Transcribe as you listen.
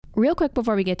Real quick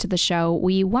before we get to the show,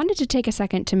 we wanted to take a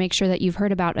second to make sure that you've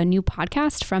heard about a new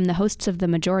podcast from the hosts of The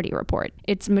Majority Report.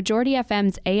 It's Majority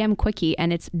FM's AM Quickie,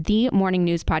 and it's the morning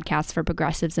news podcast for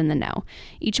progressives in the know.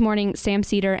 Each morning, Sam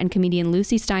Seder and comedian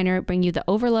Lucy Steiner bring you the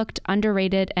overlooked,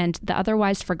 underrated, and the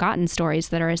otherwise forgotten stories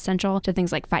that are essential to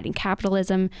things like fighting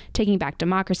capitalism, taking back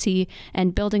democracy,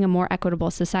 and building a more equitable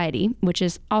society, which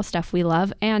is all stuff we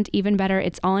love, and even better,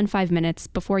 it's all in 5 minutes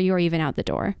before you're even out the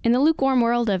door. In the lukewarm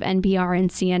world of NPR and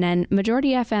CNN,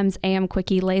 Majority FM's AM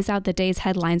Quickie lays out the day's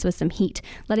headlines with some heat,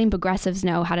 letting progressives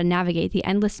know how to navigate the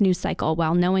endless news cycle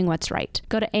while knowing what's right.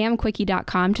 Go to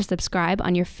amquickie.com to subscribe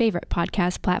on your favorite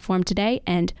podcast platform today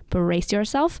and brace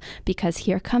yourself because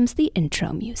here comes the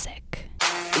intro music.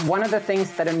 One of the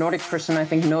things that a Nordic person, I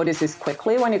think, notices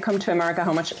quickly when you come to America,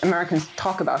 how much Americans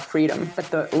talk about freedom. But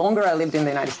the longer I lived in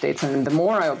the United States and the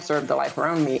more I observed the life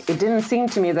around me, it didn't seem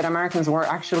to me that Americans were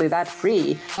actually that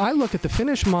free. I look at the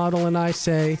Finnish model and I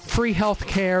say free health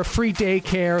care, free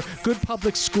daycare, good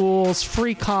public schools,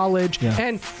 free college,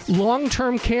 and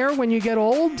long-term care when you get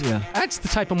old. Yeah. That's the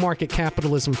type of market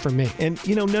capitalism for me. And,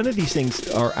 you know, none of these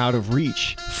things are out of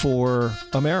reach for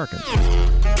Americans.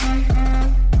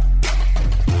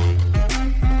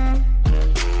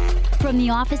 From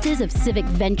the offices of Civic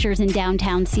Ventures in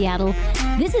downtown Seattle,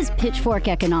 this is Pitchfork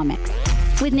Economics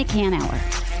with Nick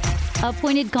Hanauer. A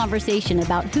pointed conversation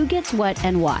about who gets what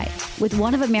and why with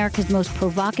one of America's most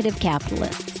provocative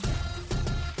capitalists.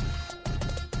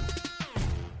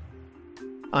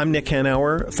 I'm Nick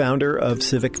Hanauer, founder of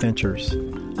Civic Ventures.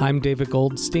 I'm David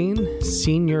Goldstein,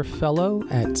 Senior Fellow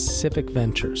at Civic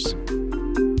Ventures.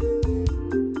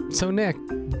 So, Nick,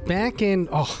 back in,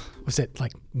 was it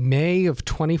like May of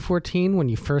 2014 when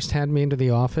you first had me into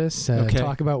the office?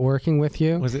 Talk about working with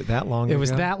you. Was it that long ago? It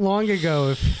was that long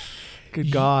ago.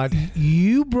 Good God.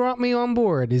 You brought me on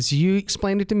board, as you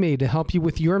explained it to me, to help you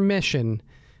with your mission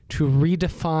to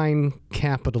redefine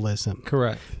capitalism.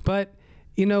 Correct. But,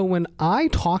 you know, when I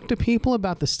talk to people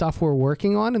about the stuff we're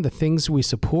working on and the things we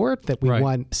support, that we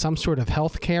want some sort of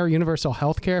health care, universal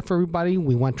health care for everybody,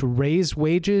 we want to raise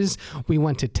wages, we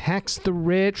want to tax the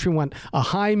rich, we want a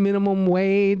high minimum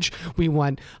wage, we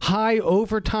want high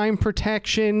overtime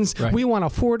protections, we want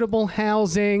affordable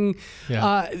housing.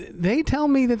 They tell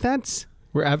me that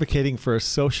we're advocating for a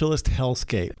socialist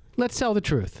hellscape. Let's tell the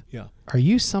truth. Yeah. Are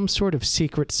you some sort of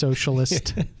secret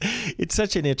socialist? It's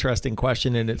such an interesting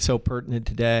question, and it's so pertinent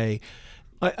today.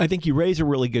 I think you raise a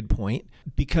really good point,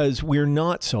 because we're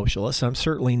not socialists. I'm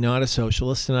certainly not a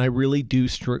socialist, and I really do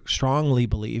strongly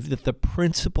believe that the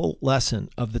principal lesson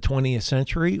of the 20th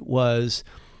century was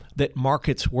that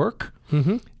markets work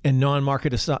and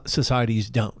non-market societies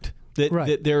don't.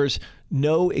 That there's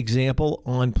no example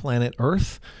on planet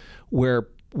Earth where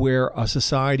a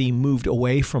society moved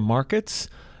away from markets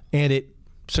and it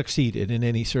succeeded in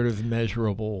any sort of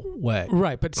measurable way.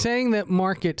 Right, but saying that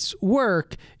markets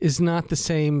work is not the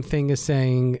same thing as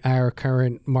saying our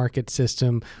current market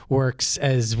system works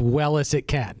as well as it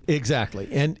can. Exactly.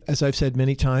 And as I've said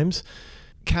many times,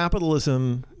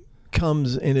 capitalism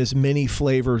comes in as many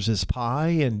flavors as pie,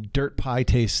 and dirt pie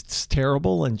tastes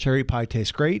terrible and cherry pie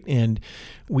tastes great, and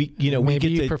maybe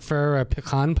you prefer a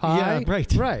pecan pie. Yeah,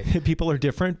 right. People are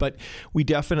different, but we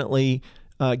definitely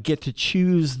get to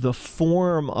choose the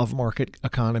form of market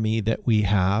economy that we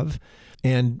have,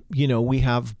 and we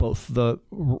have both the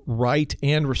right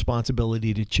and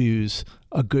responsibility to choose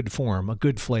a good form, a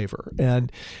good flavor.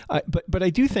 And but I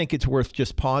do think it's worth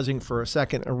just pausing for a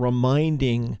second and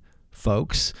reminding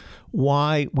folks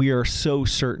why we are so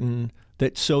certain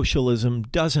that socialism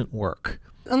doesn't work.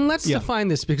 And let's define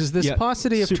this, because this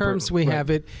paucity of terms we have,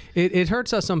 it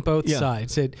hurts us on both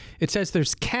sides. It says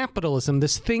there's capitalism,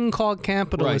 this thing called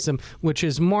capitalism, which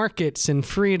is markets and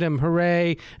freedom.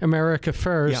 Hooray, America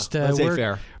first.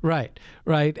 Laissez-faire.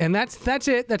 Right. And that's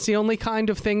it. That's the only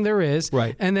kind of thing there is.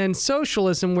 Right. And then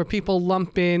socialism, where people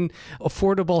lump in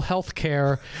affordable health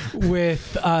care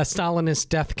with Stalinist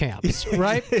death camps,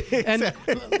 right? And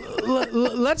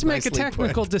let's make a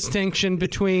technical distinction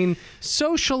between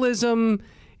socialism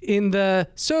in the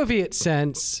Soviet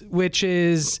sense, which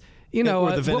is,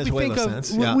 what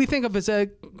we think of as a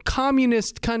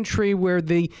communist country where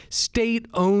the state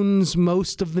owns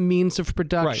most of the means of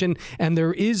production, and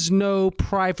there is no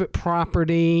private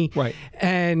property,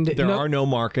 and there are no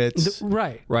markets,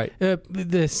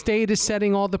 the state is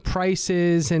setting all the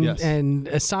prices and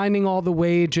assigning all the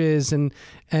wages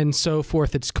and so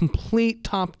forth. It's complete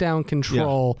top-down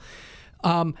control.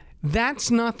 That's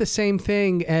not the same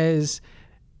thing as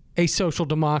a social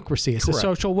democracy. It's Correct. a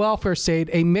social welfare state,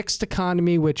 a mixed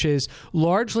economy, which is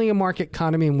largely a market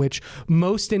economy in which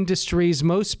most industries,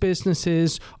 most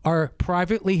businesses are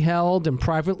privately held and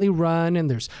privately run, and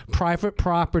there's private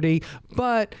property.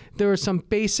 But there are some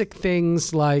basic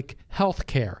things like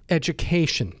healthcare,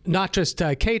 education, not just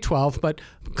K-12, but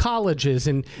colleges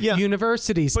and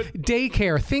universities,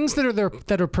 daycare, things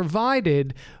that are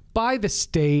provided by the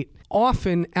state,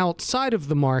 often outside of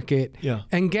the market,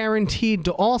 and guaranteed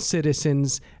to all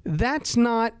citizens. That's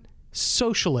not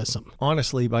socialism.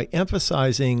 Honestly, by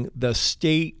emphasizing the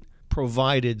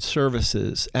state-provided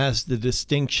services as the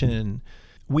distinction,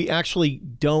 we actually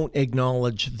don't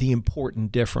acknowledge the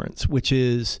important difference, which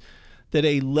is that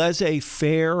a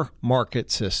laissez-faire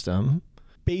market system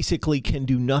basically can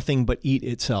do nothing but eat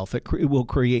itself. It will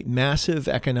create massive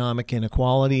economic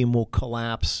inequality and will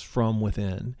collapse from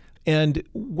within. And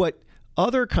what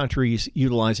other countries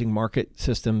utilizing market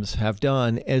systems have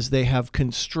done is they have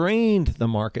constrained the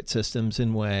market systems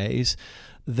in ways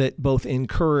that both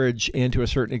encourage and to a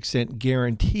certain extent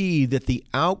guarantee that the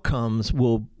outcomes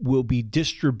will be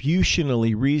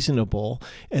distributionally reasonable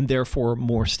and therefore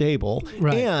more stable.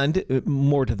 Right. And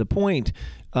more to the point,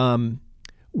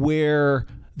 where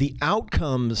the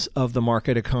outcomes of the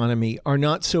market economy are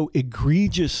not so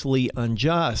egregiously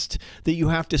unjust that you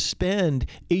have to spend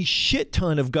a shit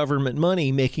ton of government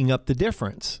money making up the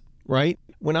difference, right?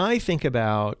 When I think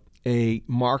about a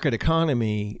market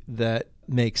economy that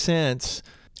makes sense,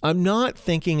 I'm not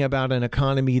thinking about an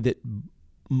economy that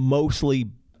mostly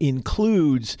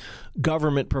includes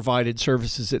government-provided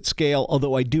services at scale,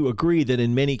 although I do agree that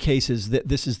in many cases that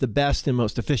this is the best and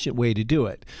most efficient way to do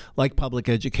it, like public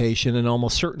education and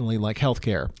almost certainly like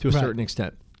healthcare to a certain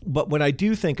extent. But what I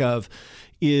do think of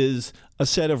is a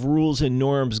set of rules and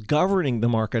norms governing the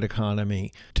market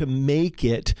economy to make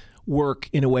it work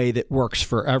in a way that works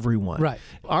for everyone. Right.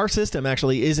 Our system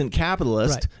actually isn't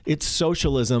capitalist. Right. It's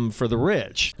socialism for the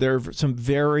rich. There are some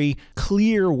very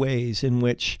clear ways in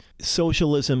which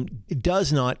socialism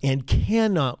does not and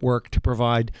cannot work to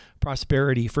provide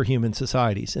prosperity for human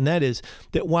societies. And that is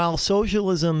that while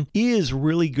socialism is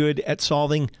really good at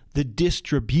solving the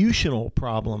distributional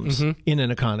problems in an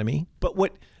economy, but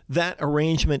what that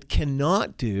arrangement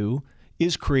cannot do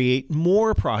is create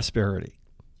more prosperity.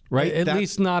 Right? At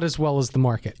least not as well as the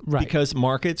market. Right. Because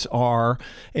markets are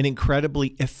an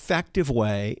incredibly effective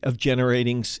way of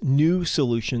generating new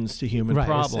solutions to human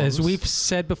problems. As we've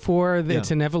said before, it's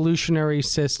an evolutionary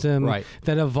system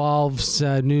that evolves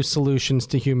new solutions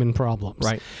to human problems.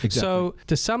 Right. Exactly. So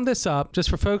to sum this up, just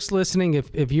for folks listening,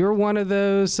 if you're one of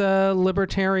those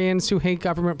libertarians who hate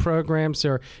government programs,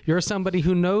 or you're somebody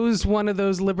who knows one of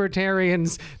those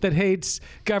libertarians that hates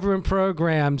government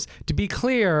programs, to be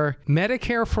clear,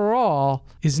 Medicare for all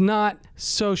is not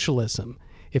socialism.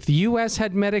 If the U.S.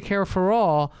 had Medicare for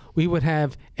all, we would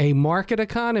have a market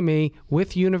economy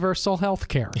with universal health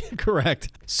care. Correct.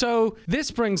 So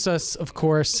this brings us, of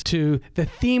course, to the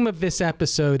theme of this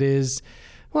episode is,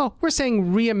 well, we're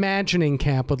saying reimagining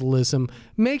capitalism,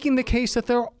 making the case that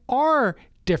there are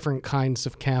different kinds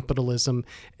of capitalism.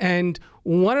 And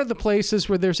one of the places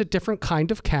where there's a different kind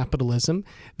of capitalism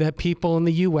that people in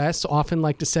the U.S. often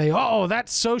like to say, "Oh,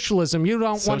 that's socialism. You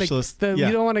don't want to.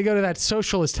 You don't want to go to that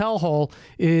socialist hellhole."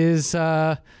 Is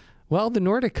the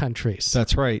Nordic countries.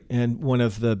 That's right. And one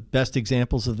of the best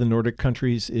examples of the Nordic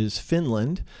countries is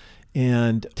Finland.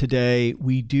 And today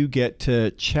we do get to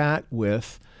chat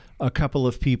with a couple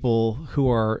of people who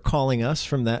are calling us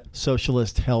from that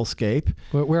socialist hellscape.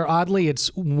 Where oddly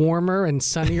it's warmer and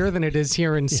sunnier than it is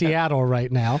here in Seattle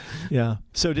right now. Yeah.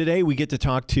 So today we get to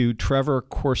talk to Trevor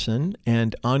Corson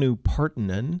and Anu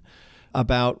Partinen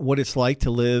about what it's like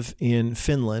to live in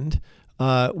Finland,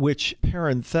 which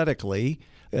parenthetically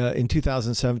in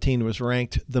 2017 was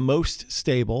ranked the most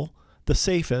stable, the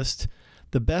safest,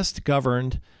 the best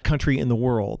governed country in the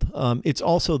world. It's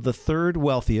also the third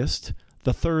wealthiest,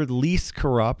 the third least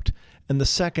corrupt, and the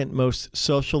second most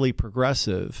socially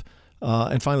progressive,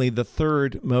 and finally the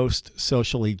third most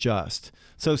socially just.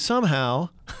 So somehow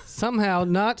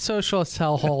not socialist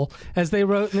hellhole, as they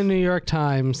wrote in the New York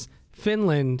Times,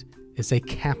 Finland is a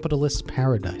capitalist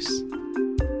paradise.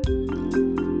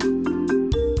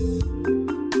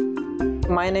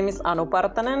 My name is Anu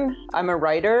Partinen. I'm a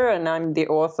writer and I'm the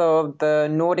author of The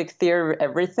Nordic Theory of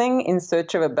Everything in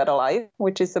Search of a Better Life,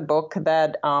 which is a book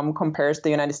that compares the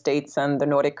United States and the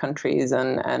Nordic countries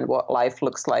and what life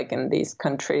looks like in these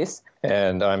countries.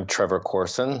 And I'm Trevor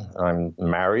Corson. I'm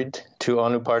married to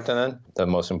Anu Partanen, the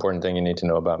most important thing you need to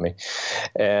know about me.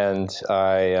 And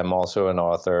I am also an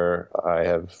author. I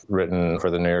have written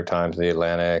for the New York Times, The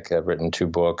Atlantic. I've written 2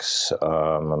 books.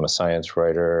 I'm a science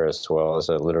writer as well as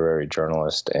a literary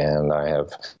journalist. And I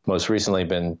have most recently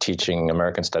been teaching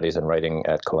American Studies and writing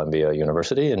at Columbia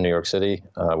University in New York City,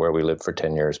 where we lived for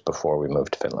 10 years before we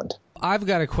moved to Finland. I've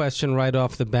got a question right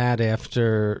off the bat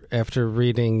after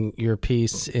reading your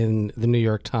piece in the New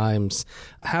York Times.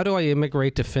 How do I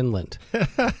immigrate to Finland?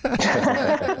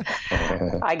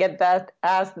 I get that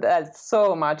asked that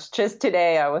so much. Just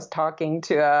today, I was talking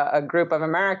to a group of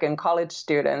American college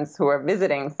students who were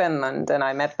visiting Finland, and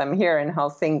I met them here in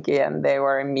Helsinki, and they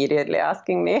were immediately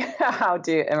asking me, how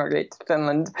do you immigrate to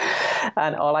Finland?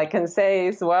 And all I can say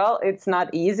is, well, it's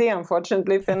not easy.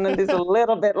 Unfortunately, Finland is a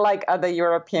little bit like other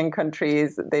European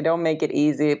countries. They don't make it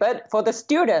easy. But for the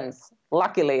students,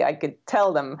 luckily, I could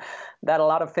tell them that a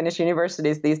lot of Finnish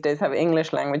universities these days have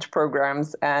English language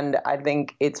programs, and I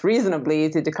think it's reasonably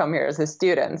easy to come here as a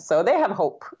student. So they have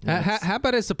hope. How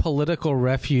about as a political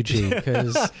refugee?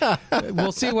 Because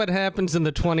we'll see what happens in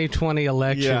the 2020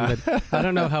 election, but I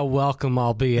don't know how welcome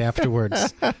I'll be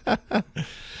afterwards.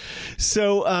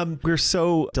 So we're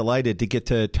so delighted to get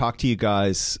to talk to you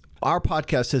guys. Our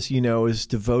podcast, as you know, is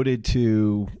devoted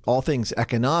to all things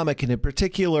economic, and in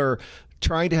particular,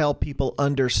 trying to help people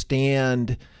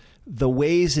understand the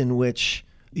ways in which,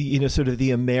 sort of the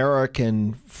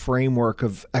American framework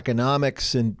of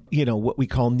economics and, what we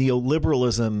call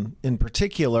neoliberalism in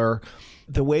particular,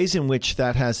 the ways in which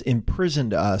that has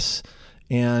imprisoned us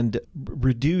and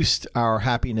reduced our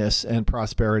happiness and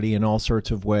prosperity in all sorts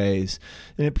of ways.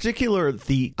 And in particular,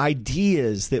 the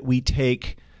ideas that we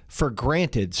take for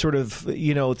granted, sort of,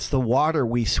 it's the water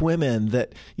we swim in,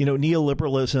 that,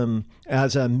 neoliberalism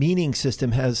as a meaning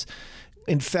system has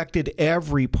infected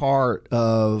every part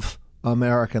of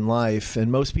American life.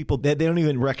 And most people, they don't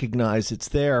even recognize it's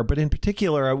there. But in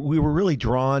particular, we were really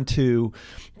drawn to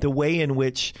the way in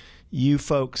which you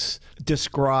folks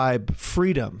describe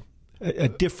freedom, a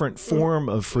different form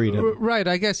of freedom. Right.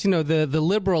 I guess, the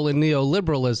liberal in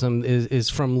neoliberalism is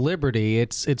from liberty.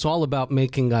 It's all about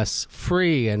making us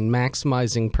free and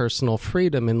maximizing personal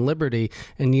freedom and liberty.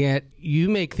 And yet you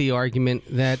make the argument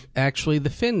that actually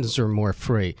the Finns are more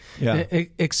free. Yeah.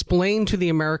 Explain to the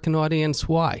American audience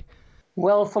why.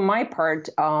 Well, for my part,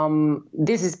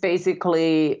 this is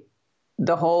basically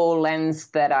the whole lens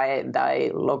that I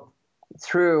look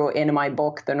through in my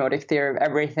book, The Nordic Theory of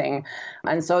Everything.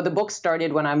 And so the book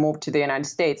started when I moved to the United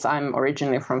States. I'm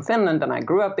originally from Finland, and I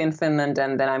grew up in Finland,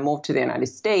 and then I moved to the United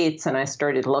States, and I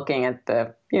started looking at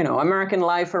the, American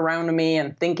life around me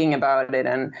and thinking about it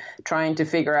and trying to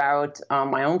figure out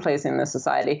my own place in the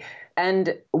society.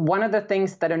 And one of the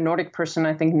things that a Nordic person,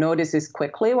 I think, notices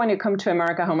quickly when you come to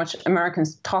America, how much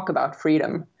Americans talk about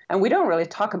freedom. And we don't really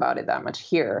talk about it that much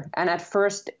here. And at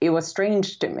first, it was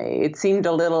strange to me. It seemed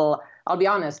a little, I'll be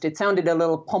honest, it sounded a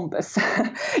little pompous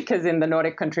because in the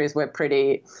Nordic countries, we're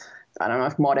pretty, I don't know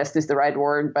if modest is the right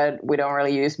word, but we don't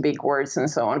really use big words and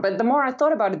so on. But the more I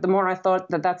thought about it, the more I thought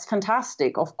that that's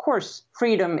fantastic. Of course,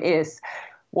 freedom is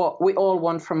what we all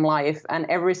want from life, and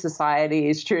every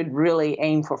society should really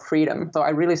aim for freedom. So I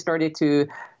really started to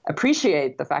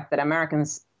appreciate the fact that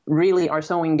Americans really are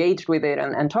so engaged with it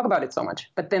and talk about it so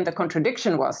much. But then the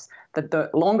contradiction was that the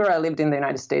longer I lived in the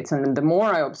United States and the more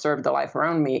I observed the life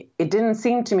around me, it didn't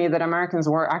seem to me that Americans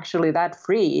were actually that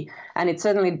free. And it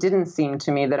certainly didn't seem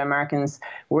to me that Americans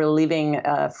were living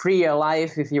a freer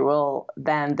life, if you will,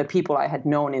 than the people I had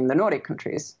known in the Nordic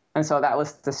countries. And so that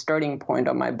was the starting point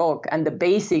of my book. And the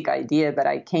basic idea that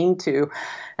I came to,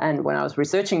 and when I was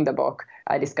researching the book,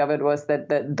 I discovered was that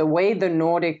the way the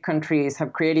Nordic countries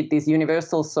have created these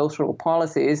universal social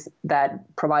policies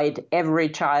that provide every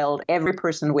child, every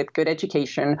person with good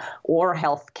education or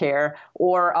health care,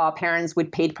 or parents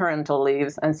with paid parental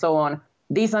leaves and so on,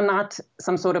 these are not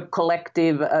some sort of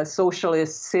collective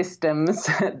socialist systems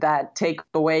that take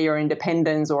away your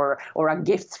independence or are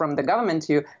gifts from the government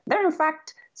to you. They're in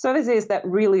fact services that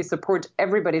really support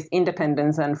everybody's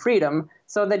independence and freedom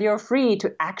so that you're free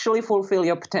to actually fulfill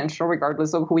your potential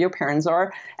regardless of who your parents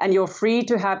are, and you're free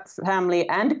to have family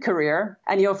and career,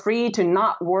 and you're free to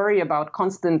not worry about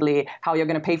constantly how you're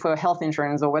going to pay for health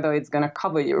insurance or whether it's going to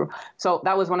cover you. So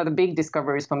that was one of the big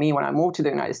discoveries for me when I moved to the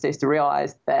United States, to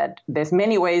realize that there's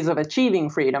many ways of achieving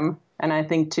freedom. And I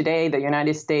think today the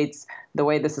United States, the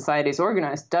way the society is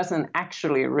organized, doesn't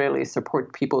actually really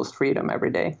support people's freedom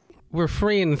every day. We're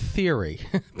free in theory.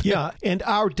 Yeah, and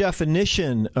our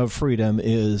definition of freedom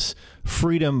is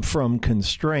freedom from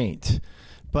constraint.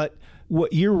 But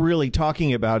what you're really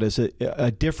talking about is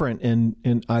a different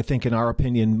and I think, in our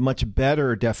opinion, much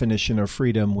better definition of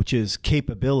freedom, which is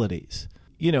capabilities.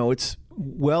 It's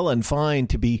well and fine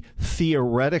to be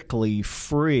theoretically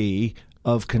free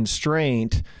of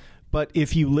constraint, but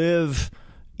if you live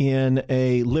in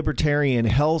a libertarian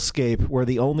hellscape where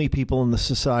the only people in the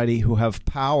society who have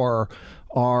power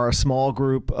are a small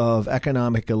group of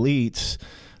economic elites,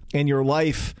 and your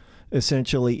life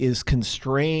essentially is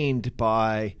constrained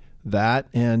by that,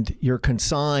 and you're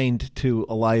consigned to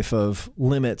a life of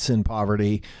limits and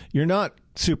poverty, you're not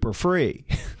super free,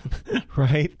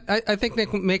 right? I think they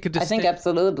make a distinction. I think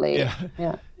absolutely.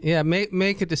 Yeah,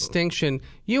 make a distinction.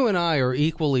 You and I are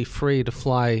equally free to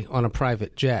fly on a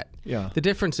private jet. Yeah. The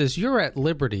difference is you're at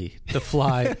liberty to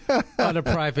fly on a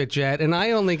private jet, and I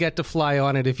only get to fly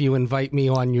on it if you invite me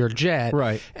on your jet.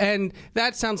 Right. And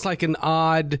that sounds like an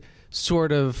odd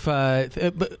sort of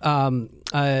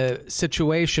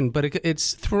situation, but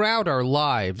it's throughout our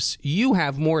lives. You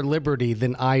have more liberty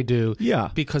than I do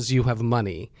because you have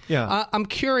money. Yeah. I'm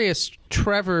curious,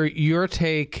 Trevor, your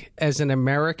take as an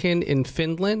American in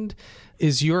Finland,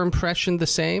 is your impression the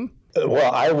same?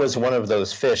 Well, I was one of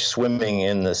those fish swimming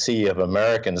in the sea of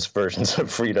Americans' versions of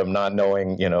freedom, not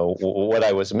knowing, what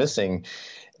I was missing.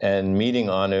 And meeting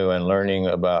Anu and learning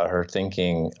about her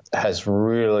thinking has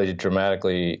really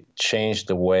dramatically changed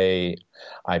the way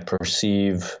I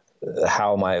perceive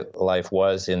how my life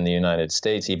was in the United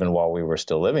States, even while we were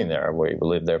still living there. We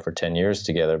lived there for 10 years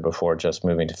together before just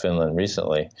moving to Finland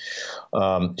recently.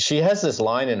 She has this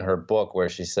line in her book where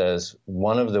she says,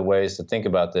 one of the ways to think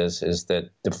about this is that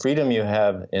the freedom you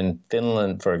have in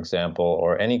Finland, for example,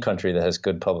 or any country that has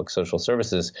good public social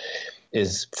services,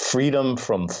 is freedom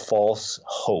from false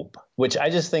hope, which I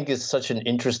just think is such an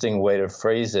interesting way to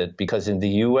phrase it, because in the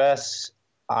U.S.,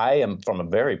 I am from a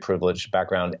very privileged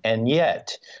background, and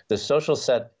yet the social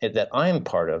set that I am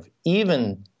part of,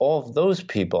 even all of those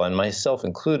people, and myself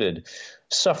included,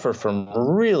 suffer from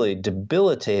really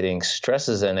debilitating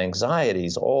stresses and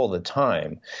anxieties all the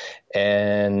time.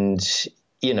 And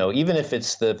even if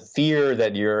it's the fear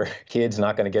that your kid's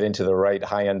not going to get into the right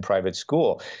high-end private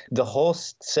school, the whole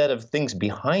set of things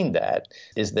behind that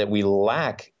is that we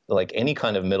lack like any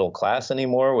kind of middle class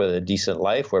anymore with a decent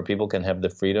life where people can have the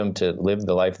freedom to live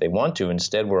the life they want to.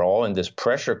 Instead, we're all in this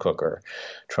pressure cooker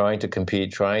trying to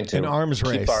compete, trying to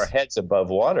keep our heads above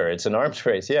water. It's an arms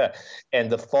race, yeah. And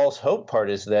the false hope part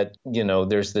is that,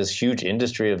 there's this huge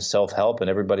industry of self-help and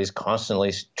everybody's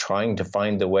constantly trying to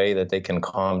find the way that they can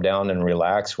calm down and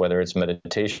relax, whether it's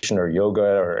meditation or yoga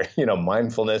or,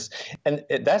 mindfulness. And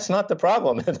that's not the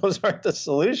problem. Those aren't the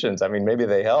solutions. I mean, maybe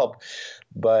they help.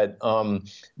 But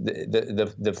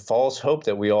the false hope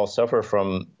that we all suffer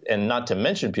from, and not to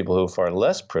mention people who are far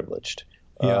less privileged,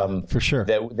 for sure,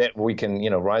 that we can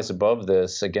rise above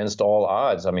this against all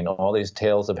odds. I mean, all these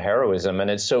tales of heroism, and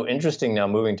it's so interesting now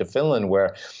moving to Finland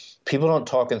where people don't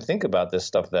talk and think about this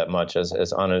stuff that much,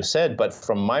 as Anu said. But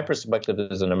from my perspective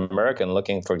as an American,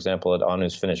 looking, for example, at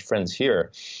Anu's Finnish friends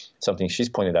here, something she's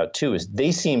pointed out too is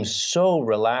they seem so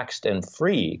relaxed and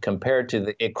free compared to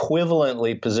the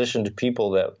equivalently positioned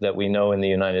people that we know in the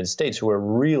United States who are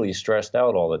really stressed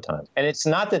out all the time. And it's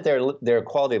not that their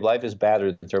quality of life is bad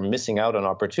or that they're missing out on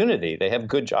opportunity. They have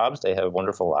good jobs, they have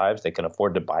wonderful lives, they can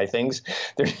afford to buy things.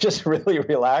 They're just really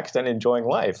relaxed and enjoying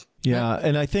life. Yeah,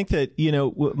 and I think that,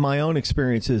 my own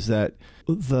experience is that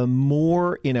the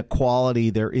more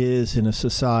inequality there is in a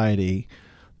society,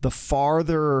 the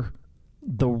farther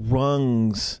the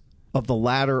rungs of the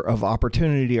ladder of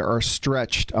opportunity are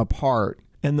stretched apart,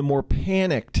 and the more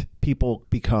panicked people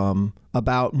become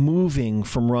about moving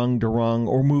from rung to rung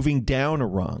or moving down a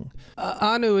rung.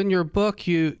 Anu, in your book,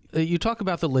 you talk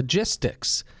about the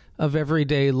logistics of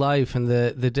everyday life and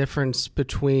the difference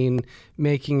between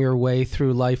making your way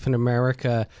through life in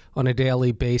America on a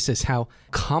daily basis, how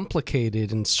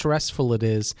complicated and stressful it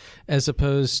is, as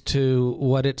opposed to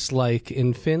what it's like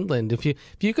in Finland. If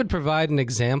you could provide an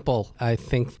example, I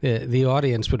think the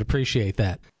audience would appreciate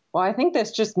that. Well, I think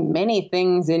there's just many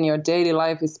things in your daily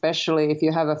life, especially if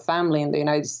you have a family in the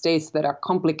United States, that are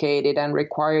complicated and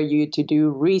require you to do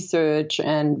research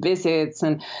and visits.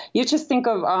 And you just think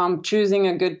of choosing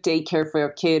a good daycare for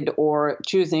your kid or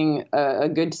choosing a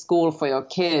good school for your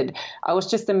kid. I was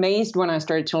just amazed when I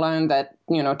started to learn that,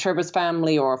 Trevor's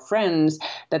family or friends,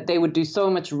 that they would do so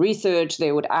much research.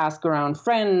 They would ask around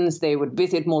friends. They would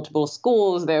visit multiple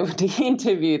schools. They would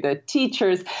interview the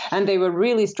teachers. And they were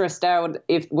really stressed out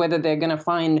whether they're going to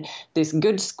find this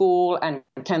good school and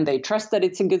can they trust that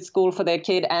it's a good school for their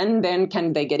kid, and then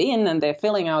can they get in, and they're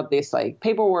filling out this like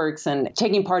paperwork and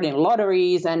taking part in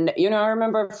lotteries. And, you know, I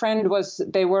remember a friend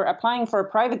they were applying for a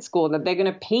private school that they're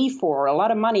going to pay for a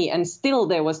lot of money, and still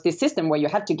there was this system where you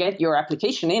had to get your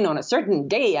application in on a certain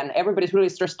day, and everybody's really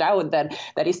stressed out that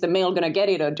is the mail going to get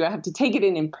it, or do I have to take it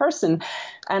in person?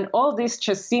 And all this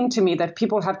just seemed to me that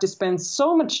people have to spend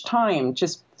so much time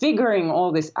just figuring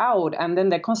all this out, and then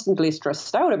they're constantly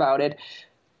stressed out about it.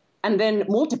 And then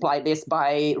multiply this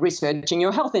by researching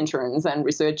your health insurance and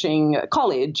researching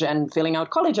college and filling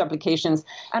out college applications.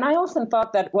 And I often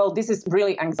thought that, well, this is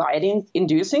really anxiety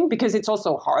inducing because it's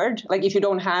also hard. Like if you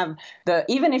don't have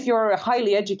even if you're a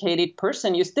highly educated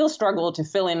person, you still struggle to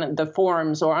fill in the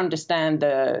forms or understand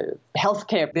the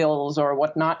healthcare bills or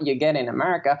whatnot you get in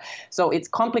America. So it's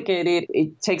complicated.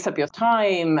 It takes up your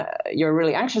time. You're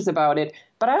really anxious about it.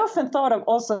 But I often thought of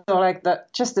also like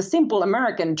just the simple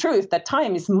American truth that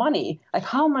time is money. Like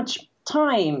how much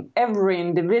time every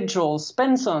individual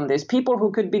spends on this. People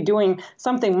who could be doing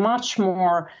something much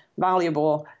more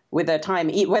valuable with their time,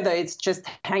 whether it's just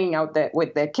hanging out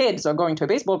with their kids or going to a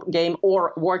baseball game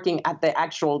or working at the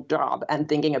actual job and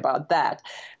thinking about that.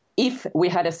 If we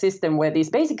had a system where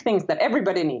these basic things that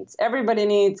everybody needs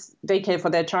daycare for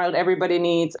their child, everybody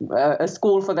needs a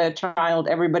school for their child,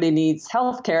 everybody needs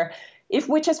healthcare. If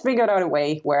we just figured out a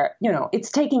way where, you know, it's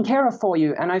taken care of for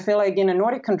you. And I feel like in a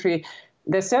Nordic country,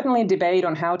 there's certainly debate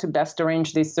on how to best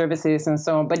arrange these services and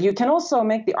so on. But you can also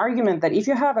make the argument that if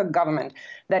you have a government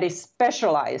that is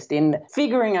specialized in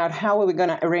figuring out how are we going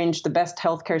to arrange the best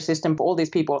healthcare system for all these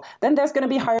people, then there's going to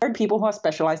be hired people who are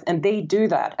specialized, and they do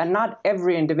that. And not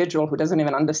every individual who doesn't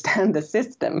even understand the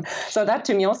system. So that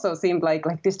to me also seemed like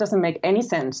this doesn't make any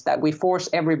sense that we force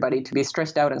everybody to be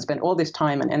stressed out and spend all this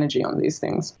time and energy on these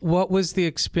things. What was the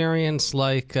experience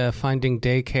like finding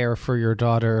daycare for your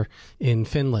daughter in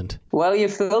Finland? Well, you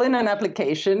fill in an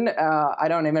application. I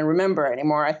don't even remember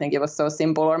anymore. I think it was so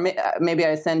simple. Or maybe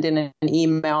I sent in an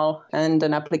email and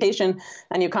an application,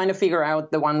 and you kind of figure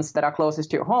out the ones that are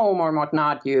closest to your home or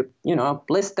whatnot. You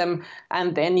list them,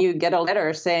 and then you get a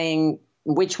letter saying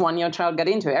which one your child got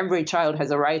into. Every child has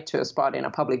a right to a spot in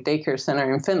a public daycare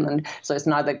center in Finland. So it's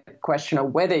not a question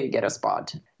of whether you get a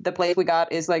spot. The place we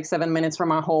got is like 7 minutes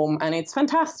from our home, and it's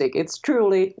fantastic. It's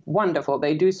truly wonderful.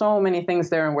 They do so many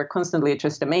things there, and we're constantly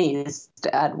just amazed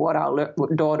at what our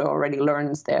daughter already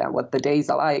learns there, what the days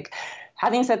are like.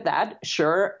 Having said that,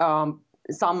 sure,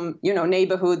 some,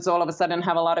 neighborhoods all of a sudden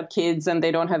have a lot of kids and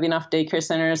they don't have enough daycare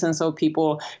centers. And so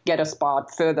people get a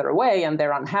spot further away and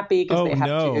they're unhappy because they have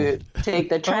to take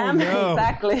the tram.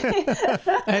 Exactly.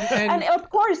 and of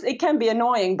course, it can be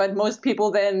annoying. But most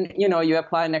people then, you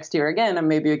apply next year again and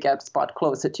maybe you get a spot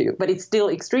closer to you. But it's still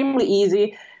extremely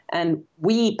easy. And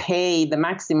we pay the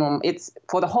maximum. It's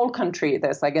for the whole country.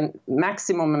 There's like a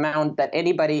maximum amount that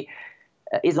anybody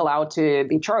is allowed to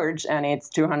be charged, and it's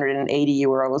 280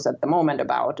 euros at the moment,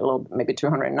 maybe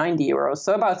 290 euros,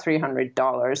 so about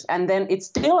 $300. And then it's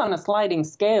still on a sliding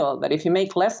scale that if you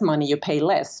make less money, you pay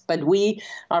less. But we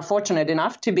are fortunate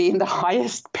enough to be in the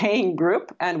highest paying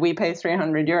group, and we pay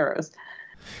 300 euros.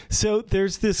 So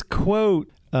there's this quote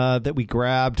that we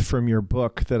grabbed from your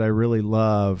book that I really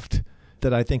loved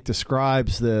that I think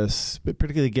describes this, but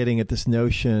particularly getting at this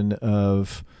notion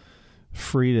of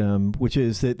freedom, which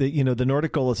is that the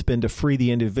Nordic goal has been to free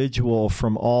the individual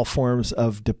from all forms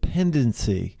of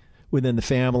dependency within the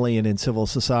family and in civil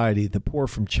society, the poor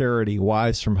from charity,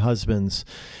 wives from husbands,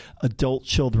 adult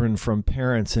children from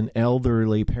parents, and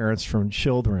elderly parents from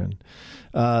children.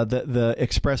 The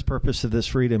express purpose of this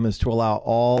freedom is to allow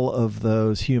all of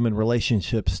those human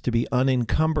relationships to be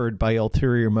unencumbered by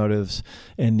ulterior motives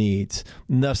and needs,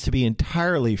 and thus to be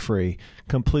entirely free,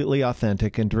 completely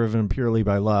authentic, and driven purely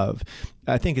by love.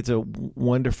 I think it's a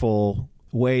wonderful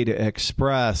way to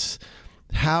express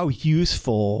how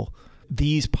useful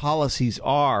these policies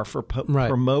are for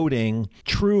promoting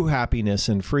true happiness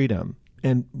and freedom,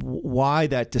 and why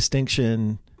that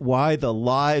distinction, why the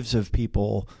lives of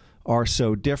people are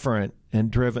so different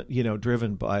and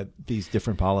driven by these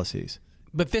different policies.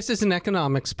 But this is an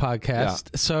economics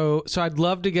podcast, so I'd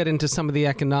love to get into some of the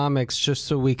economics just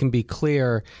so we can be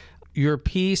clear. Your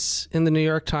piece in the New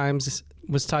York Times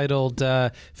was titled,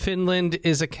 Finland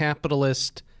is a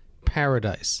Capitalist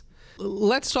Paradise.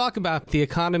 Let's talk about the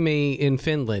economy in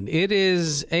Finland. It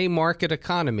is a market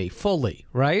economy fully,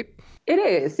 right? It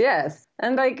is, yes.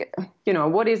 And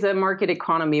what is a market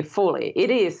economy fully?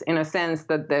 It is, in a sense,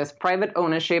 that there's private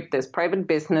ownership, there's private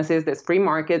businesses, there's free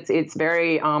markets. It's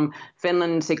very,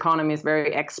 Finland's economy is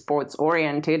very exports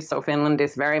oriented. So Finland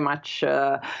is very much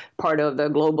part of the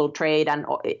global trade and,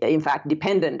 in fact,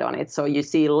 dependent on it. So you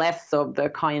see less of the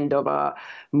kind of a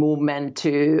movement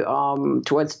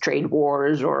towards trade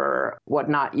wars or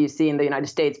whatnot you see in the United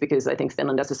States, because I think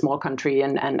Finland, as a small country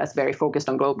and as very focused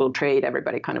on global trade,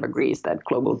 everybody kind of agrees that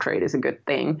global trade is a good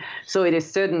thing. So it is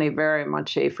certainly very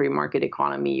much a free market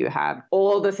economy. You have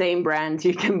all the same brands.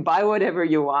 You can buy whatever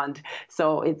you want.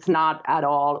 So it's not at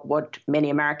all what many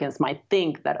Americans might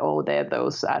think that, oh, they're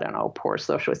those, I don't know, poor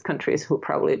socialist countries who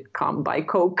probably can't buy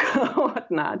Coke or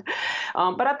whatnot.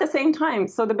 But at the same time,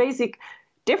 so the basic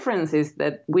difference is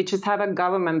that we just have a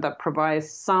government that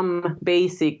provides some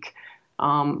basic,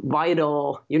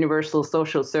 vital, universal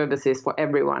social services for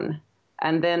everyone.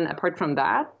 And then apart from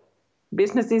that,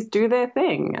 businesses do their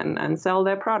thing and sell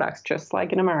their products, just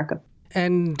like in America.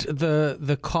 And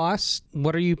the cost,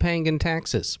 what are you paying in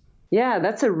taxes? Yeah,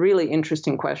 that's a really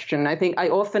interesting question. I think I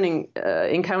often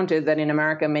encountered that in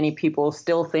America, many people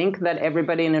still think that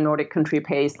everybody in a Nordic country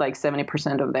pays like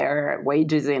 70% of their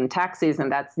wages in taxes,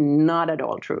 and that's not at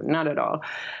all true, not at all.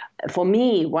 For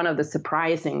me, one of the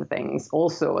surprising things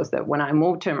also is that when I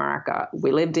moved to America,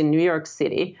 we lived in New York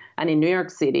City. And in New York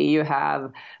City, you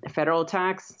have federal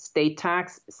tax, state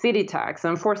tax, city tax.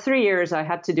 And for 3 years, I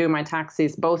had to do my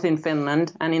taxes both in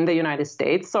Finland and in the United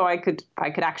States. So I could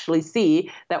actually see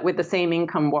that with the same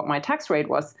income, what my tax rate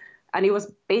was. And it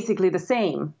was basically the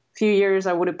same. Few years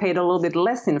I would have paid a little bit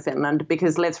less in Finland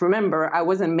because, let's remember, I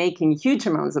wasn't making huge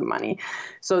amounts of money.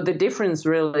 So the difference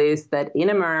really is that in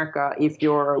America, if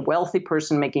you're a wealthy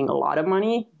person making a lot of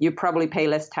money, you probably pay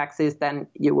less taxes than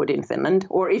you would in Finland.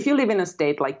 Or if you live in a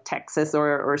state like Texas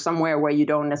or somewhere where you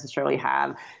don't necessarily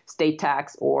have state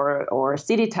tax or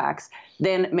city tax,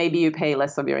 then maybe you pay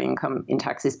less of your income in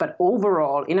taxes. But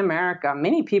overall, in America,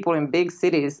 many people in big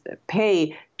cities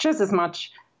pay just as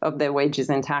much of their wages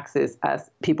and taxes as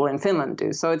people in Finland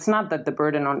do. So it's not that the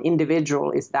burden on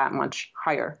individual is that much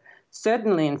higher.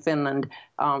 Certainly in Finland,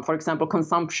 for example,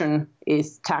 consumption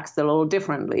is taxed a little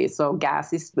differently. So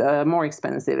gas is more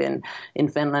expensive in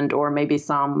Finland, or maybe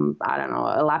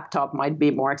a laptop might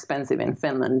be more expensive in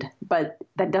Finland. But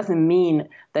that doesn't mean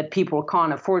that people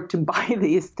can't afford to buy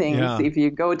these things. Yeah. If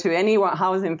you go to any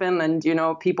house in Finland,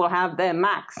 people have their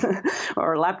Macs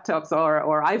or laptops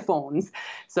or iPhones.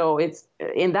 So it's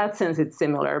in that sense, it's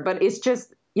similar. But it's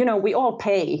just, we all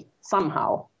pay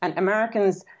somehow. And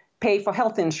Americans pay for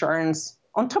health insurance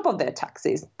on top of their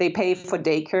taxes. They pay for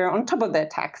daycare on top of their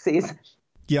taxes.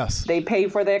 Yes. They pay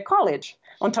for their college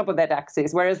on top of their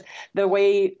taxes. Whereas the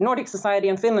way Nordic society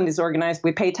in Finland is organized,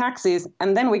 we pay taxes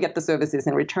and then we get the services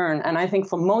in return. And I think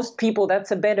for most people,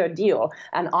 that's a better deal.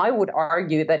 And I would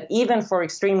argue that even for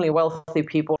extremely wealthy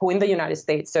people who in the United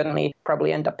States certainly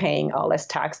probably end up paying less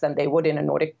tax than they would in a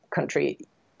Nordic country,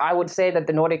 I would say that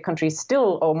the Nordic countries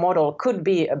still or model could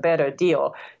be a better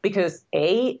deal because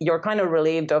A, you're kind of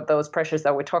relieved of those pressures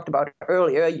that we talked about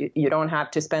earlier. You don't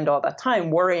have to spend all that time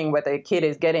worrying whether a kid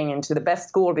is getting into the best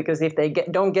school, because if they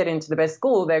don't get into the best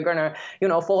school, they're going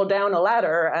to, fall down a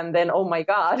ladder and then, oh my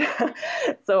God.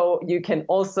 So you can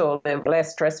also live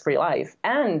less stress-free life.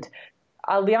 And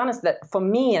I'll be honest that for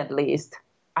me at least,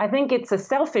 I think it's a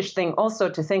selfish thing also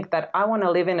to think that I want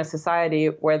to live in a society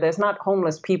where there's not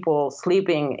homeless people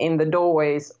sleeping in the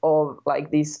doorways of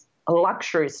like these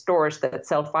luxury stores that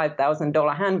sell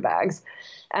 $5,000 handbags.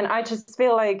 And I just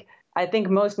feel like I think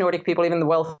most Nordic people, even the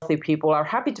wealthy people, are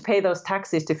happy to pay those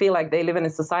taxes to feel like they live in a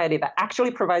society that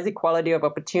actually provides equality of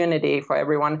opportunity for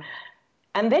everyone.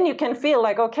 And then you can feel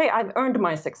like, okay, I've earned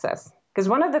my success. Because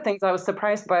one of the things I was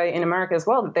surprised by in America as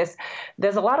well, that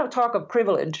there's a lot of talk of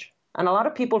privilege. And a lot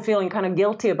of people feeling kind of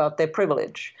guilty about their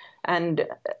privilege. And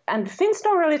Finns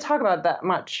don't really talk about that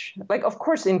much. Like, of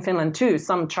course, in Finland, too,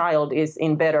 some child is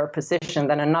in better position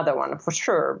than another one, for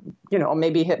sure.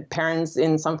 Maybe parents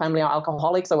in some family are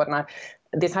alcoholics or whatnot.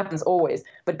 This happens always.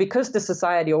 But because the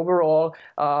society overall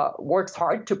works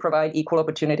hard to provide equal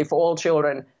opportunity for all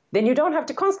children, then you don't have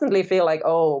to constantly feel like,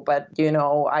 oh, but,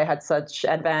 I had such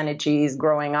advantages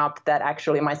growing up that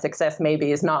actually my success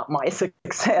maybe is not my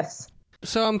success.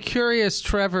 So I'm curious,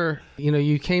 Trevor,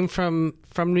 you came from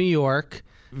New York,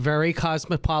 very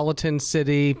cosmopolitan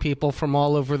city, people from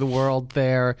all over the world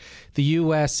there. The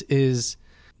U.S. is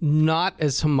not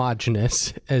as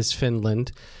homogenous as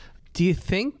Finland. Do you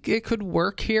think it could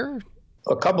work here?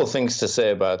 A couple of things to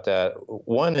say about that.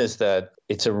 One is that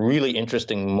it's a really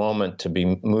interesting moment to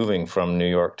be moving from New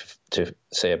York to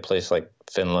say, a place like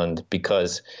Finland,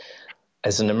 because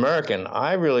as an American,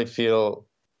 I really feel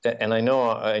and I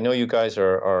know you guys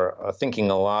are thinking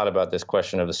a lot about this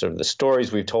question of the sort of the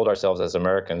stories we've told ourselves as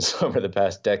Americans over the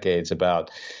past decades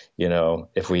about,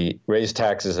 if we raise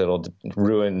taxes, it'll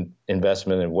ruin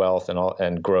investment and wealth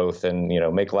and growth and,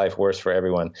 make life worse for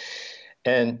everyone.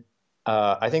 And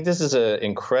I think this is an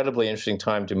incredibly interesting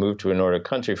time to move to a Nordic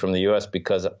country from the U.S.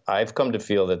 because I've come to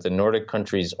feel that the Nordic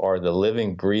countries are the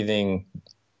living, breathing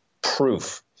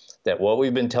proof that what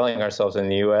we've been telling ourselves in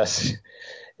the U.S.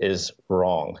 is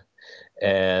wrong.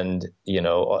 And,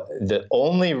 the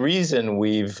only reason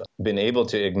we've been able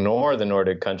to ignore the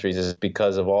Nordic countries is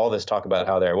because of all this talk about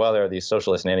how they're these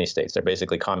socialist nanny-states. They're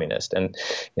basically communist. And,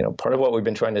 part of what we've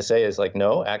been trying to say is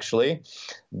no, actually,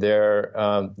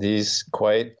 they're these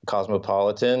quite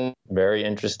cosmopolitan, very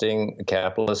interesting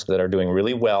capitalists that are doing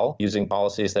really well using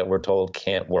policies that we're told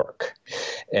can't work.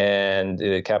 And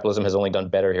capitalism has only done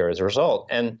better here as a result.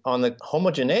 And on the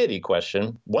homogeneity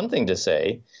question, one thing to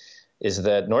say is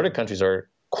that Nordic countries are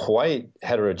quite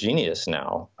heterogeneous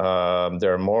now.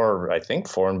 There are more, I think,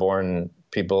 foreign-born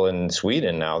people in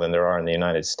Sweden now than there are in the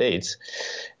United States.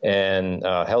 And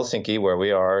Helsinki, where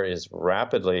we are, is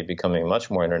rapidly becoming much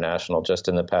more international just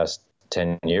in the past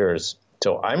 10 years.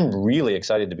 So I'm really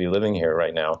excited to be living here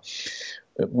right now.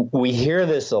 We hear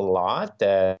this a lot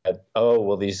that,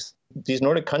 these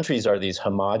Nordic countries are these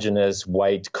homogenous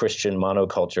white Christian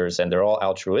monocultures, and they're all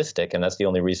altruistic, and that's the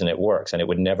only reason it works, and it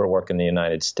would never work in the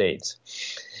United States.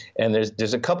 And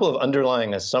there's a couple of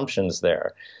underlying assumptions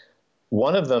there.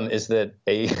 One of them is that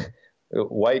a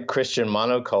white Christian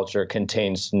monoculture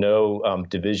contains no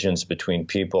divisions between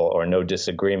people or no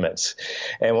disagreements.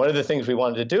 And one of the things we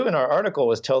wanted to do in our article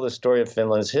was tell the story of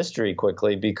Finland's history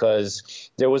quickly,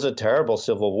 because there was a terrible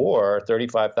civil war.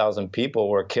 35,000 people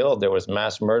were killed. There was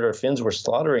mass murder. Finns were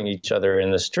slaughtering each other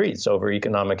in the streets over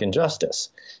economic injustice.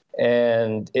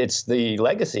 And it's the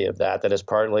legacy of that has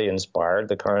partly inspired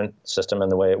the current system and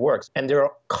the way it works. And there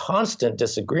are constant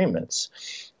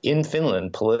disagreements in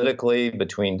Finland politically,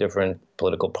 between different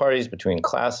political parties, between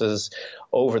classes,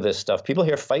 over this stuff. People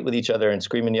here fight with each other and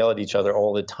scream and yell at each other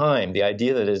all the time. The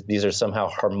idea that these are somehow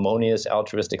harmonious,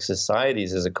 altruistic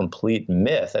societies is a complete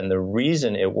myth. And the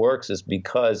reason it works is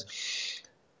because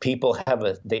people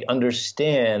they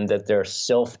understand that their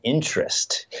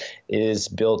self-interest is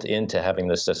built into having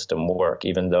the system work,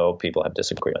 even though people have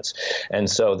disagreements. And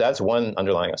so that's one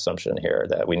underlying assumption here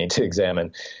that we need to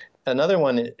examine. Another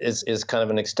one is kind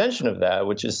of an extension of that,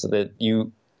 which is that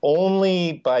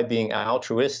only by being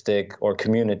altruistic or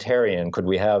communitarian could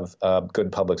we have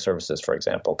good public services, for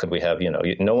example. Could we have,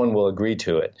 no one will agree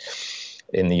to it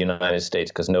in the United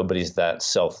States because nobody's that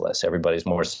selfless. Everybody's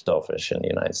more selfish in the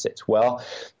United States. Well,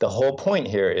 the whole point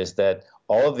here is that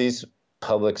all of these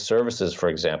public services, for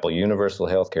example, universal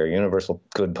healthcare, universal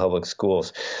good public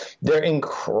schools, they're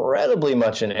incredibly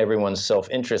much in everyone's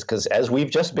self-interest because, as we've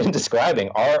just been describing,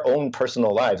 our own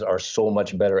personal lives are so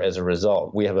much better as a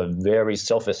result. We have a very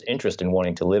selfish interest in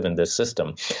wanting to live in this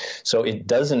system. So it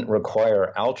doesn't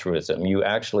require altruism. You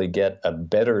actually get a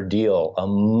better deal, a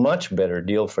much better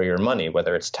deal for your money,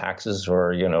 whether it's taxes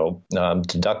or,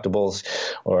 deductibles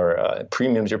or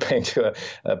premiums you're paying to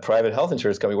a private health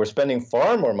insurance company. We're spending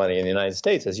far more money in the United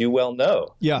States, as you well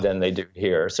know, than they do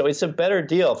here. So it's a better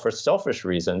deal for selfish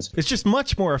reasons. It's just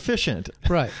much more efficient,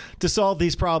 right, to solve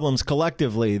these problems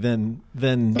collectively than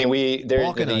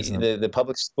the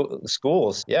public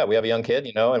schools. Yeah, we have a young kid,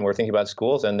 and we're thinking about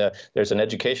schools, and there's an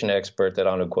education expert that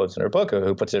Anu quotes in her book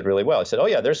who puts it really well. He said, "Oh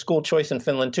yeah, there's school choice in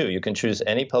Finland too. You can choose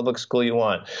any public school you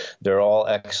want. They're all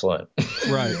excellent."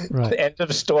 Right. End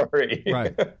of story.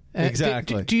 Right.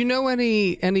 Exactly. Do you know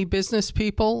any business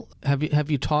people?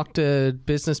 Have you talked to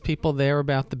business people there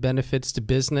about the benefits to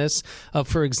business of,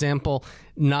 for example,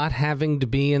 not having to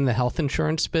be in the health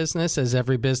insurance business as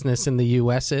every business in the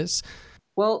U.S. is?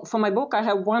 Well, for my book, I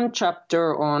have one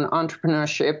chapter on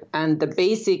entrepreneurship, and the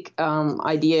basic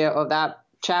idea of that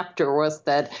chapter was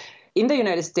that in the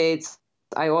United States,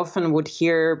 I often would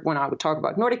hear when I would talk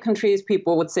about Nordic countries,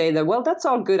 people would say that, well, that's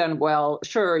all good and well.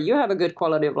 Sure, you have a good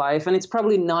quality of life, and it's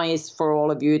probably nice for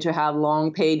all of you to have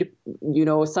long paid,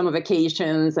 summer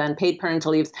vacations and paid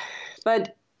parental leaves.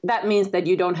 But that means that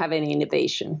you don't have any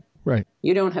innovation. Right.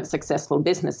 You don't have successful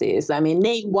businesses. I mean,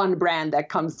 name one brand that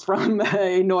comes from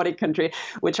a Nordic country,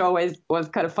 which always was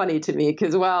kind of funny to me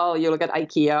because, well, you look at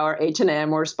IKEA or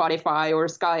H&M or Spotify or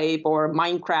Skype or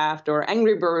Minecraft or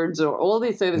Angry Birds or all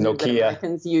these services that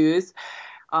Americans use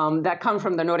that come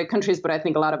from the Nordic countries, but I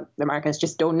think a lot of Americans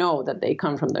just don't know that they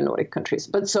come from the Nordic countries.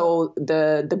 But so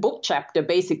the book chapter,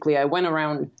 basically, I went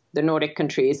around the Nordic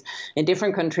countries, in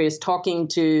different countries, talking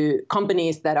to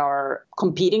companies that are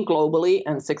competing globally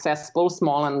and successful,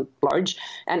 small and large,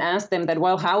 and asked them that,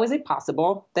 well, how is it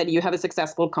possible that you have a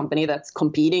successful company that's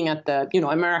competing at the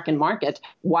American market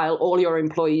while all your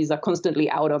employees are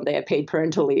constantly out on their paid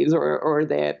parental leaves or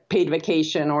their paid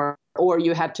vacation or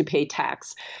you had to pay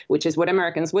tax, which is what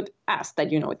Americans would ask, that,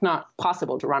 it's not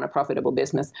possible to run a profitable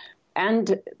business.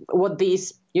 And what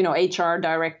these, HR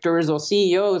directors or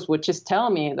CEOs would just tell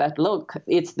me that, look,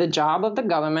 it's the job of the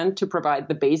government to provide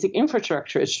the basic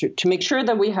infrastructure to make sure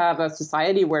that we have a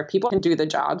society where people can do the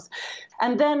jobs.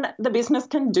 And then the business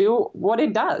can do what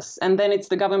it does. And then it's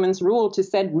the government's rule to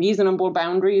set reasonable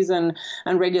boundaries and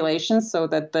regulations so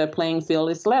that the playing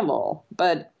field is level.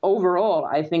 But overall,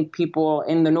 I think people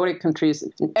in the Nordic countries,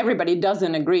 everybody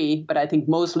doesn't agree, but I think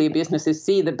mostly businesses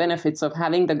see the benefits of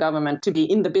having the government to be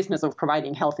in the business of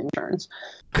providing health insurance.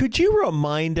 Could you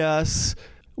remind us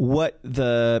what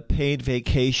the paid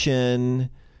vacation,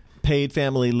 paid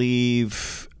family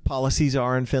leave policies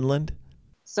are in Finland?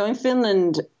 So in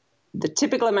Finland, the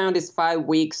typical amount is 5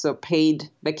 weeks of paid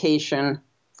vacation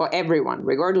for everyone,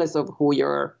 regardless of who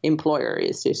your employer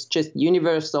is. It's just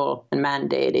universal and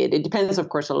mandated. It depends, of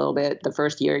course, a little bit. The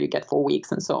first year you get 4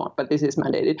 weeks and so on, but this is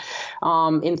mandated.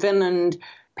 In Finland,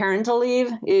 parental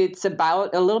leave, it's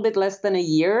about a little bit less than a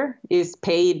year, is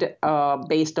paid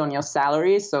based on your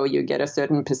salary. So you get a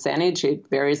certain percentage. It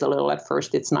varies a little. At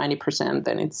first, it's 90%,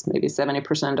 then it's maybe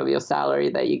 70% of your salary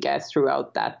that you get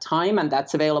throughout that time. And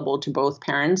that's available to both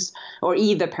parents, or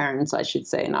either parents, I should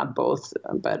say, not both,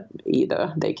 but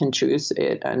either. They can choose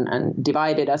it and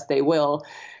divide it as they will.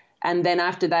 And then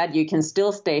after that, you can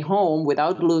still stay home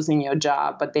without losing your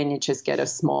job, but then you just get a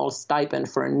small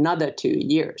stipend for another 2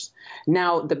 years.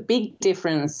 Now, the big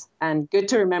difference, and good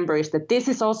to remember, is that this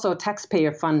is also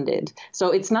taxpayer funded. So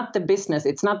it's not the business,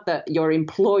 it's not your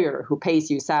employer who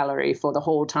pays you salary for the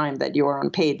whole time that you're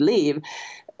on paid leave.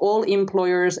 All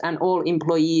employers and all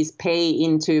employees pay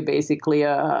into basically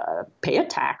pay a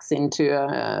tax into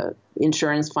a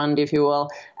insurance fund, if you will,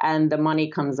 and the money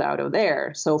comes out of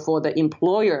there. So for the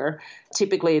employer,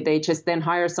 typically they just then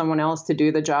hire someone else to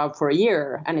do the job for a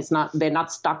year, and they're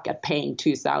not stuck at paying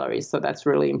 2 salaries. So that's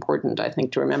really important, I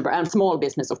think, to remember. And small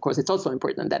business, of course, it's also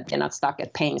important that they're not stuck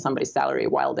at paying somebody's salary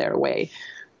while they're away.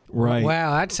 Right.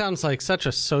 Wow, that sounds like such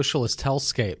a socialist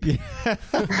hellscape.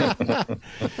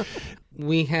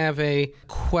 We have a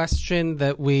question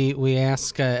that we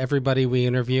ask everybody we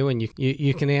interview, and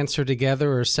you can answer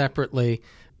together or separately.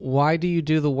 Why do you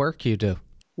do the work you do?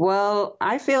 Well,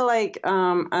 I feel like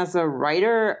as a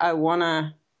writer, I want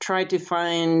to try to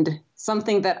find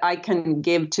something that I can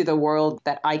give to the world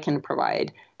that I can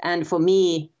provide. And for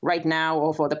me, right now,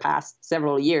 or for the past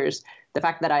several years, the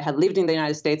fact that I have lived in the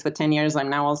United States for 10 years, I'm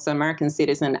now also an American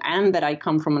citizen, and that I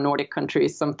come from a Nordic country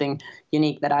is something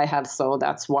unique that I have. So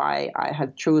that's why I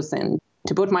have chosen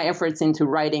to put my efforts into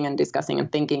writing and discussing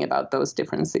and thinking about those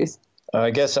differences.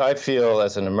 I guess I feel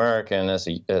as an American,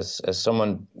 as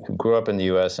someone who grew up in the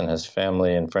U.S. and has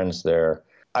family and friends there,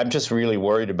 I'm just really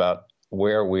worried about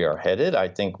where we are headed. I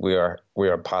think we are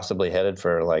possibly headed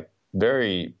for like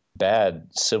very bad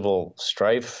civil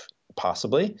strife,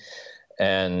 possibly.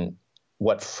 And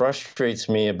what frustrates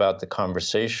me about the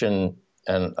conversation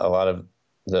and a lot of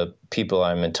the people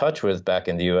I'm in touch with back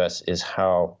in the U.S. is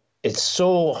how it's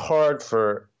so hard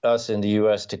for us in the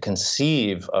U.S. to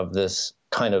conceive of this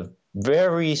kind of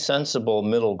very sensible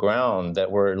middle ground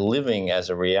that we're living as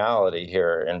a reality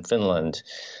here in Finland.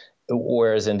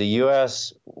 Whereas in the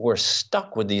U.S., we're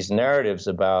stuck with these narratives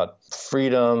about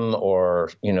freedom or,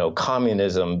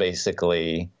 communism,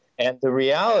 basically. And the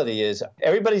reality is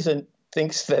everybody's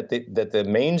thinks that the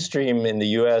mainstream in the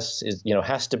U.S. is,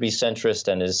 has to be centrist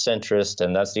and is centrist,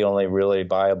 and that's the only really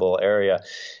viable area.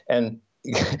 And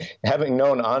having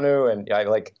known Anu, and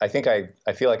I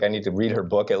feel like I need to read her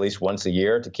book at least once a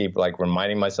year to keep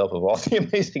reminding myself of all the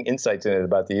amazing insights in it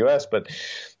about the U.S. But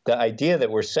the idea that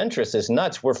we're centrist is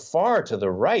nuts. We're far to the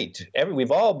right.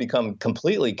 We've all become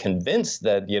completely convinced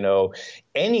that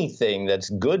anything that's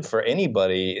good for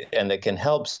anybody and that can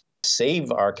help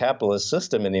save our capitalist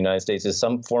system in the United States is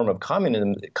some form of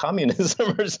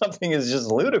communism or something is just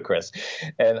ludicrous.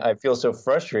 And I feel so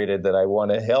frustrated that I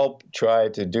want to help try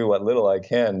to do what little I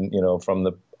can, from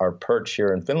our perch here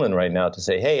in Finland right now to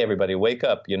say, hey, everybody, wake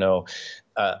up.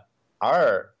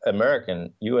 Our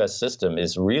American U.S. system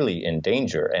is really in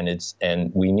danger,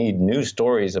 and we need new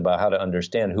stories about how to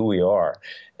understand who we are.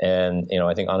 And,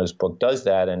 I think Anu's book does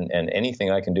that, and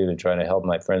anything I can do to try to help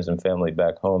my friends and family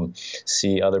back home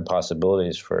see other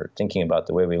possibilities for thinking about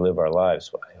the way we live our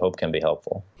lives, I hope can be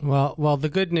helpful. Well, the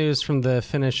good news from the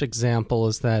Finnish example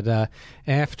is that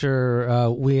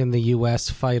after we in the U.S.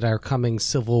 fight our coming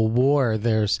civil war,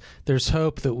 there's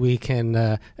hope that we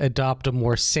can adopt a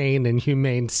more sane and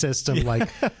humane system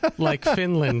like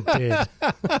Finland did.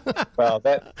 Well,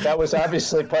 that was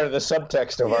obviously part of the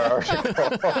subtext of our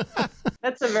article.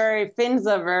 Finns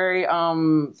are very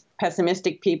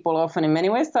pessimistic people often in many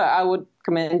ways. So I would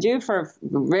commend you for a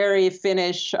very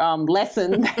Finnish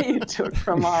lesson that you took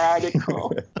from our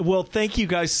article. Well, thank you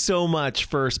guys so much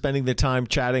for spending the time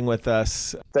chatting with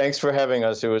us. Thanks for having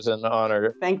us. It was an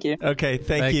honor. Thank you. Okay,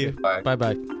 thank you. Bye.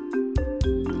 Bye-bye.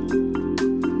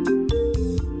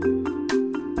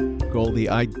 Goldie,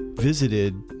 I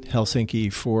visited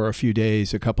Helsinki for a few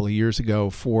days a couple of years ago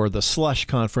for the Slush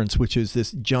Conference, which is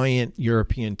this giant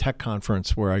European tech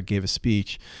conference where I gave a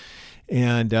speech.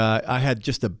 And I had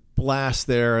just a blast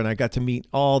there, and I got to meet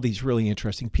all these really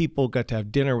interesting people, got to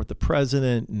have dinner with the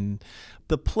president, and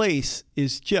the place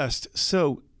is just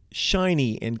so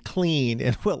shiny and clean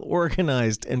and well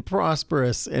organized and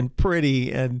prosperous and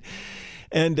pretty and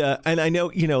I know,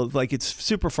 like it's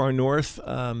super far north.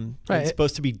 Right. It's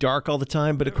supposed to be dark all the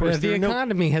time, but of course the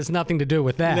economy has nothing to do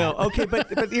with that. No, okay, but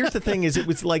here's the thing: is it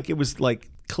was like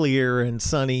clear and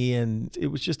sunny, and it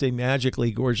was just a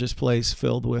magically gorgeous place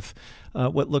filled with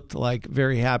what looked like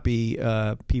very happy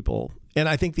people. And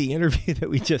I think the interview that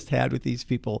we just had with these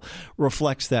people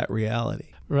reflects that reality.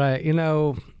 Right.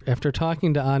 After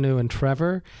talking to Anu and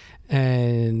Trevor,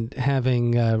 and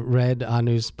having read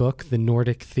Anu's book, The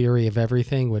Nordic Theory of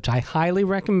Everything, which I highly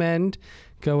recommend,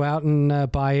 go out and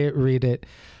buy it, read it.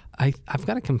 I've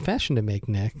got a confession to make,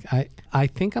 Nick. I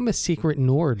think I'm a secret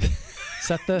Nord. Is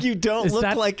that the? You don't look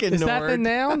like a Nord. Is that the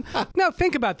noun? No,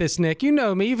 think about this, Nick. You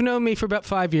know me. You've known me for about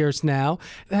 5 years now.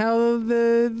 How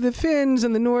the Finns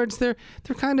and the Nords, they're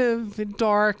kind of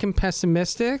dark and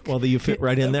pessimistic. Well, you fit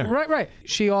right in there. Right.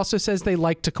 She also says they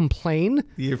like to complain.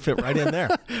 You fit right in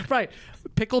there. Right.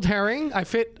 Pickled herring. I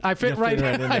fit right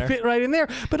in there.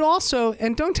 But also,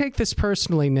 and don't take this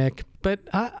personally, Nick, but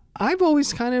I've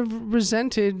always kind of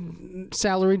resented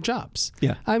salaried jobs.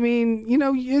 Yeah. I mean,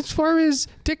 as far as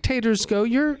dictators go,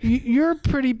 you're a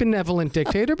pretty benevolent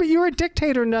dictator, but you're a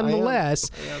dictator nonetheless.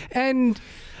 I am.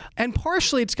 And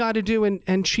partially it's got to do,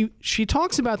 and she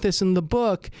talks about this in the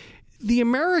book, the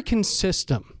American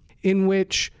system in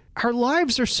which our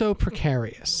lives are so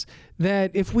precarious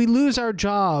that if we lose our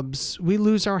jobs, we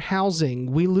lose our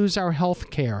housing, we lose our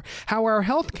health care. How our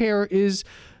health care is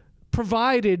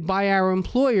provided by our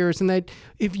employers, and that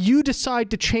if you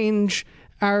decide to change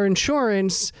our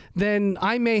insurance, then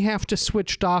I may have to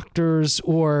switch doctors,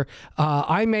 or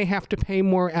I may have to pay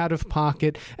more out of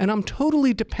pocket, and I'm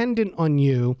totally dependent on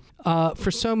you for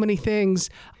so many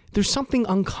things. There's something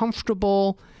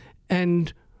uncomfortable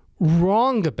and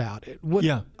wrong about it. What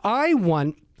I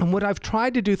want, and what I've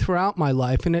tried to do throughout my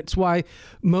life, and it's why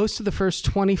most of the first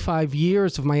 25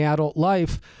 years of my adult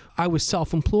life I was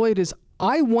self-employed, is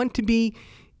I want to be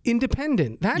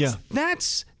independent.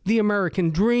 That's the American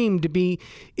dream, to be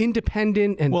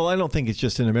independent. And well, I don't think it's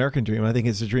just an American dream. I think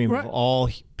it's a dream of all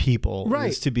people,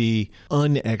 is to be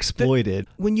unexploited.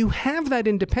 When you have that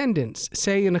independence,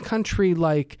 say in a country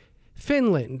like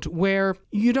Finland, where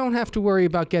you don't have to worry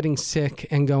about getting sick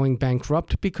and going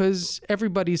bankrupt because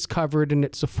everybody's covered and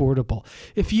it's affordable.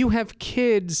 If you have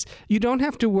kids, you don't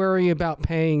have to worry about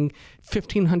paying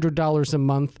 $1,500 a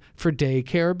month for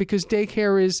daycare because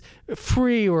daycare is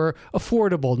free or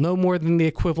affordable, no more than the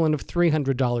equivalent of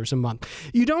 $300 a month.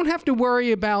 You don't have to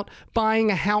worry about buying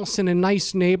a house in a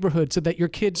nice neighborhood so that your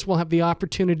kids will have the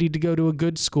opportunity to go to a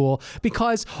good school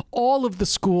because all of the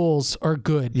schools are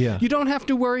good. Yeah. You don't have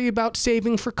to worry about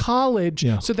saving for college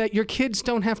so that your kids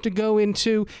don't have to go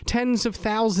into tens of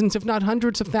thousands, if not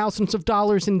hundreds of thousands of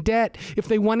dollars in debt if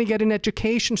they want to get an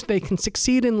education so they can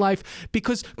succeed in life,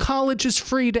 because college is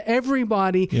free to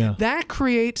everybody. That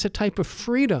creates a type of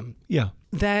freedom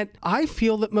that I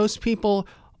feel that most people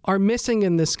are missing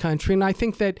in this country. And I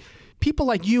think that people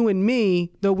like you and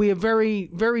me, though we have very,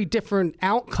 very different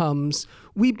outcomes,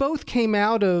 we both came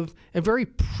out of a very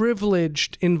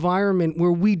privileged environment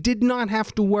where we did not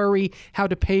have to worry how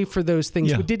to pay for those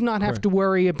things. We did not have to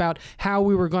worry about how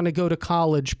we were going to go to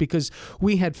college because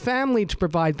we had family to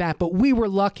provide that, but we were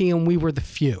lucky and we were the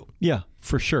few. Yeah,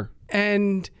 for sure.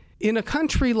 And in a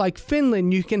country like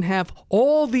Finland, you can have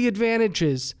all the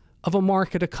advantages of a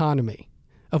market economy,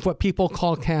 of what people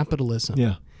call capitalism.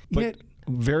 Yeah.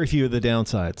 Very few of the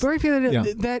downsides. Very few of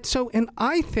the and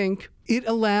I think it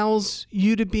allows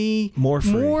you to be more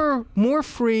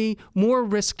free, more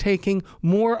risk-taking,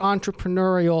 more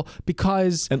entrepreneurial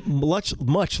and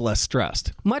much less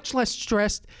stressed. Much less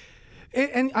stressed.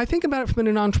 And I think about it from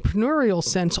an entrepreneurial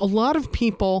sense. A lot of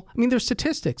people, there's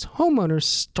statistics. Homeowners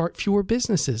start fewer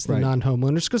businesses than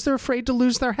non-homeowners because they're afraid to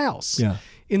lose their house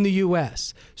in the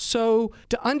U.S. So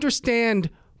to understand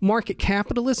market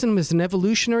capitalism as an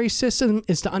evolutionary system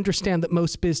is to understand that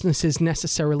most businesses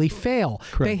necessarily fail.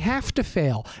 Correct. They have to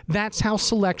fail. That's how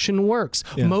selection works.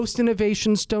 Yeah. Most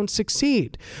innovations don't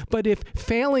succeed. But if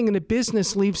failing in a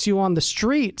business leaves you on the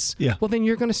streets, well, then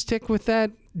you're going to stick with that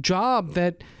job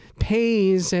that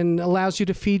pays and allows you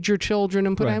to feed your children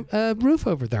and put a roof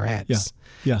over their heads.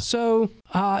 Yeah. So,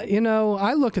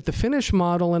 I look at the Finnish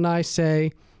model and I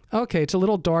say, okay, it's a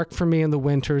little dark for me in the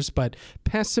winters, but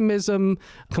pessimism,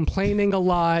 complaining a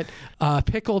lot,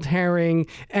 pickled herring,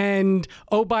 and,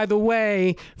 oh, by the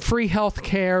way, free health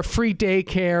care, free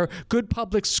daycare, good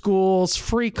public schools,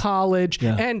 free college,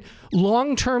 and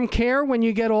long-term care when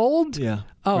you get old. Yeah.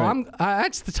 Oh,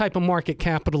 that's the type of market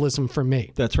capitalism for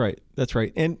me. That's right.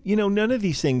 And, none of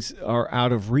these things are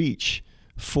out of reach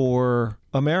for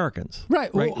Americans.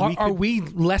 Right. Well, are we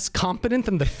less competent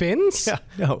than the Finns? Yeah,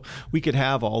 no. We could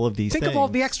have all of these things. Think of all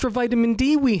the extra vitamin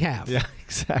D we have. Yeah,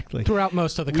 exactly. Throughout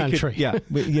most of the country.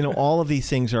 All of these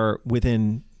things are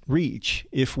within reach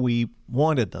if we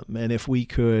wanted them and if we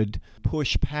could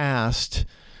push past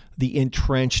the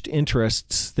entrenched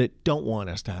interests that don't want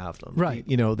us to have them. Right.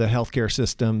 The healthcare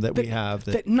system that we have.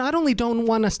 That not only don't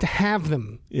want us to have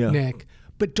them, Nick,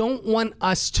 but don't want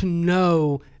us to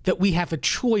know that we have a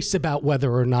choice about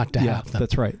whether or not to have them.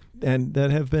 That's right. And that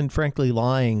have been, frankly,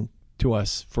 lying to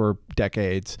us for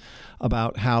decades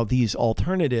about how these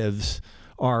alternatives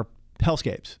are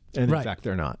hellscapes. And in fact,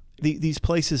 they're not. These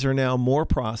places are now more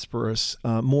prosperous,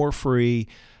 more free,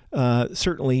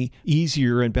 certainly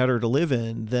easier and better to live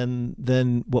in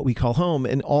than what we call home.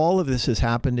 And all of this has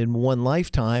happened in one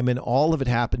lifetime, and all of it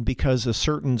happened because a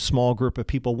certain small group of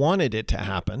people wanted it to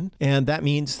happen. And that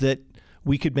means that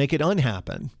we could make it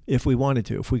unhappen if we wanted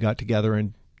to, if we got together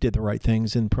and did the right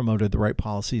things and promoted the right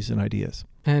policies and ideas.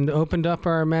 And opened up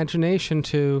our imagination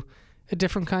to a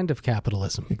different kind of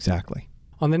capitalism. Exactly.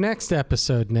 On the next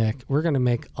episode, Nick, we're going to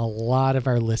make a lot of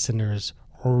our listeners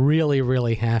really,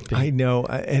 really happy. I know.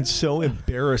 And so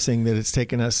embarrassing that it's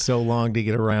taken us so long to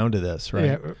get around to this, right?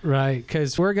 Yeah, right.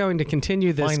 Because we're going to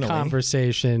continue this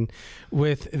conversation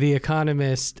with the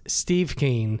economist Steve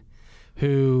Keen,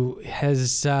 who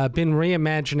has been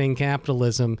reimagining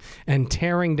capitalism and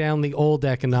tearing down the old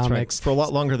economics. For a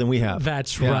lot longer than we have.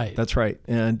 That's right. That's right.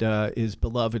 And is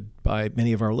beloved by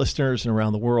many of our listeners and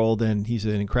around the world. And he's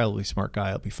an incredibly smart guy.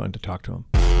 It'll be fun to talk to him.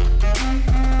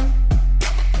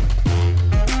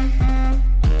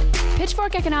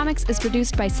 Pitchfork Economics is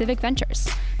produced by Civic Ventures.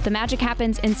 The magic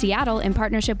happens in Seattle in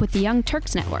partnership with the Young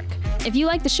Turks Network. If you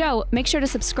like the show, make sure to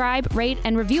subscribe, rate,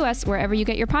 and review us wherever you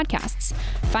get your podcasts.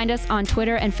 Find us on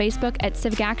Twitter and Facebook at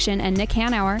Civic Action and Nick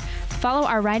Hanauer. Follow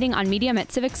our writing on Medium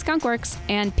at Civic Skunkworks,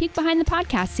 and peek behind the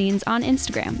podcast scenes on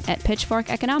Instagram at Pitchfork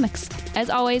Economics.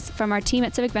 As always, from our team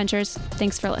at Civic Ventures,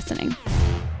 thanks for listening.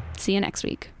 See you next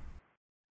week.